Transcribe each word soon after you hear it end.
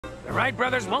The Wright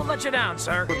brothers won't let you down,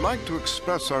 sir. Would like to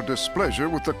express our displeasure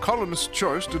with the colonists'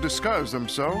 choice to disguise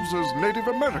themselves as Native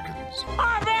Americans.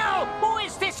 Orville, who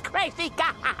is this crazy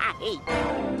guy? I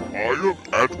am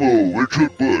Admiral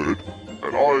Richard Byrd,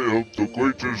 and I am the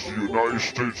greatest United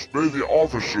States Navy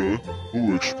officer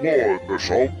who explored the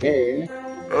South Pole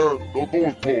and the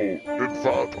North Pole. In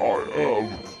fact, I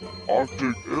am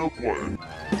Arctic Airplane.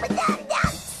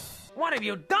 What have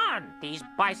you done? These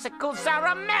bicycles are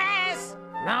a mess!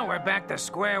 Now we're back to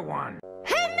square one.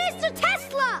 Hey, Mr.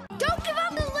 Tesla! Don't give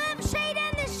up the lampshade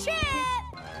and the ship!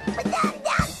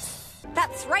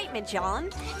 That's right, Magellan.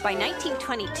 By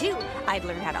 1922, I'd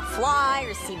learned how to fly,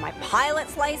 received my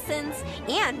pilot's license,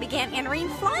 and began entering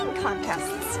flying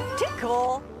contests. Too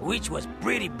cool. Which was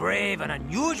pretty brave and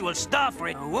unusual stuff for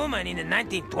a woman in the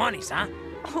 1920s, huh?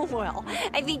 Well,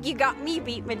 I think you got me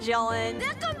beat, Magellan.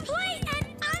 The complete and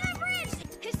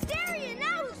unabridged Hysteria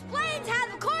now explains how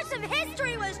the course of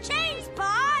history was changed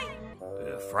by...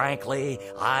 Frankly,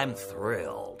 I'm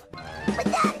thrilled.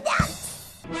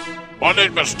 My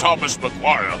name is Thomas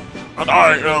McGuire, and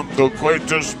I am the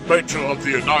greatest major of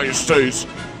the United States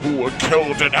who were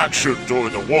killed in action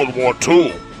during the World War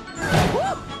II.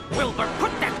 Wilbur,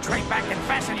 put that tray back and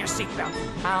fasten your seatbelt.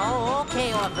 Oh,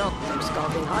 okay, Orville. Some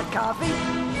scalding hot coffee?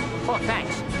 Oh,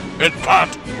 thanks. In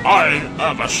fact, I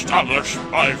have established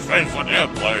my favorite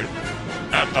airplane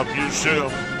at the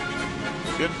museum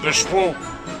in this room.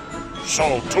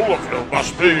 So two of you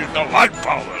must be the Wright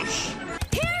brothers.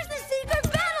 Here's the secret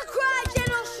battle cry,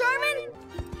 General Sherman!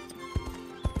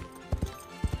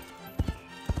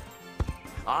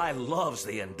 I loves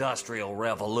the Industrial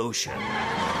Revolution.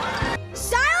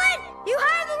 Silent! You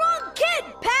hired the wrong kid,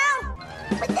 pal!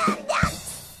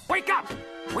 Wake up!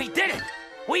 We did it!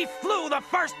 We flew the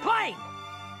first plane!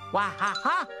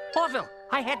 Wah-ha-ha! Orville,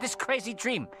 I had this crazy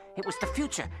dream. It was the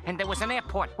future, and there was an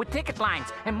airport with ticket lines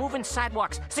and moving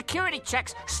sidewalks, security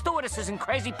checks, stewardesses, and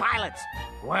crazy pilots.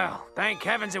 Well, thank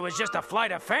heavens it was just a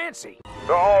flight of fancy.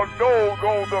 There are no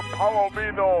golden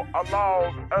palomino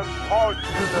allowed as part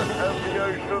to the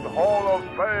Aviation Hall of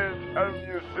Fame and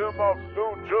Museum of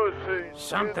New Jersey.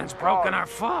 Something's broken our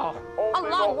fall.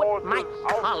 Along with my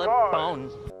collarbone.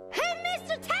 Hey,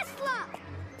 Mr. Tesla!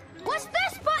 What's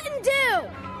this button do?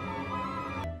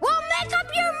 Well, make up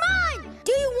your mind!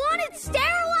 Do you want it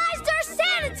sterilized or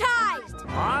sanitized?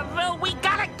 Orville, we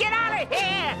gotta get out of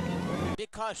here!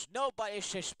 Because nobody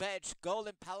suspects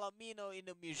golden palomino in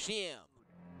the museum.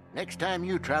 Next time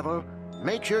you travel,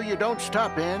 make sure you don't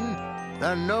stop in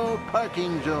the no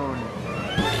parking zone.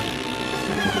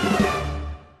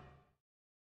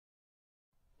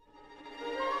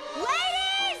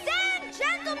 Ladies and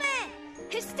gentlemen,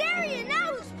 Hysteria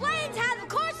now explains how the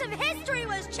course of history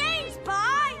was changed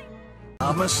by...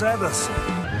 Thomas Edison.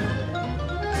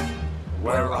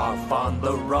 We're off on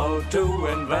the road to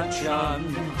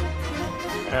invention.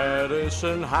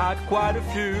 Edison had quite a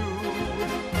few.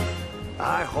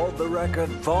 I hold the record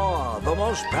for the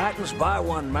most patents by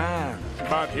one man.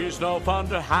 But he's no fun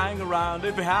to hang around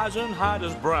if he hasn't had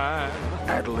his brand.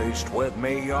 At least with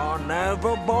me you're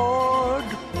never bored.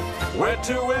 We're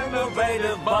two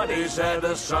innovative buddies,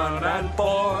 Edison and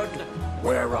Ford.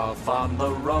 We're off on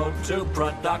the road to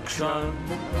production.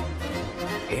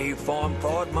 He formed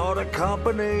Ford Motor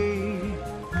Company.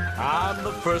 I'm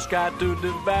the first guy to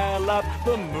develop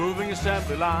the moving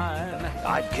assembly line.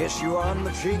 I'd kiss you on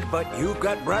the cheek, but you've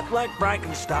got breath like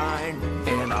Frankenstein.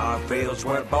 In our fields,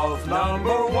 we're both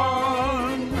number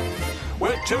one.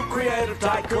 We're two creative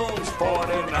tycoons, Ford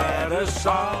and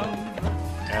Edison.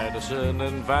 Edison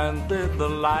invented the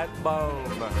light bulb,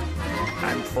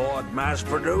 and Ford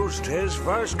mass-produced his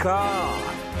first car.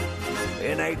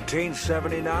 In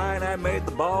 1879, I made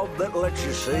the bulb that lets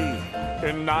you see.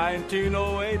 In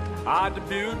 1908, I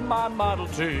debuted my Model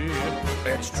T.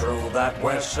 It's true that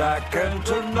we're second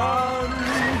to none.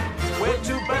 We're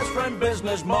two best friend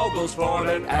business moguls, Ford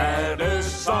and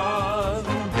Edison.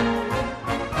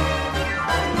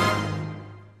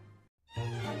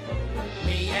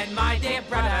 Me and my dear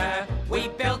brother, we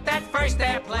built that first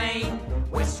airplane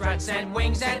with struts and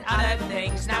wings and other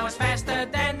things. Now it's faster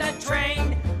than the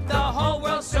train. The whole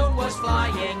world soon was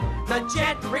flying. The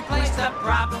jet replaced the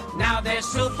prop. Now there's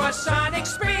supersonic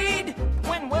speed.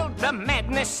 When will the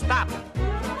madness stop?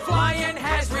 Flying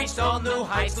has reached all new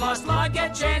heights. Lost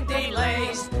luggage and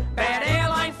delays. Bad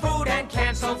airline food and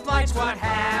canceled flights. What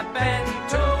happened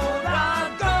to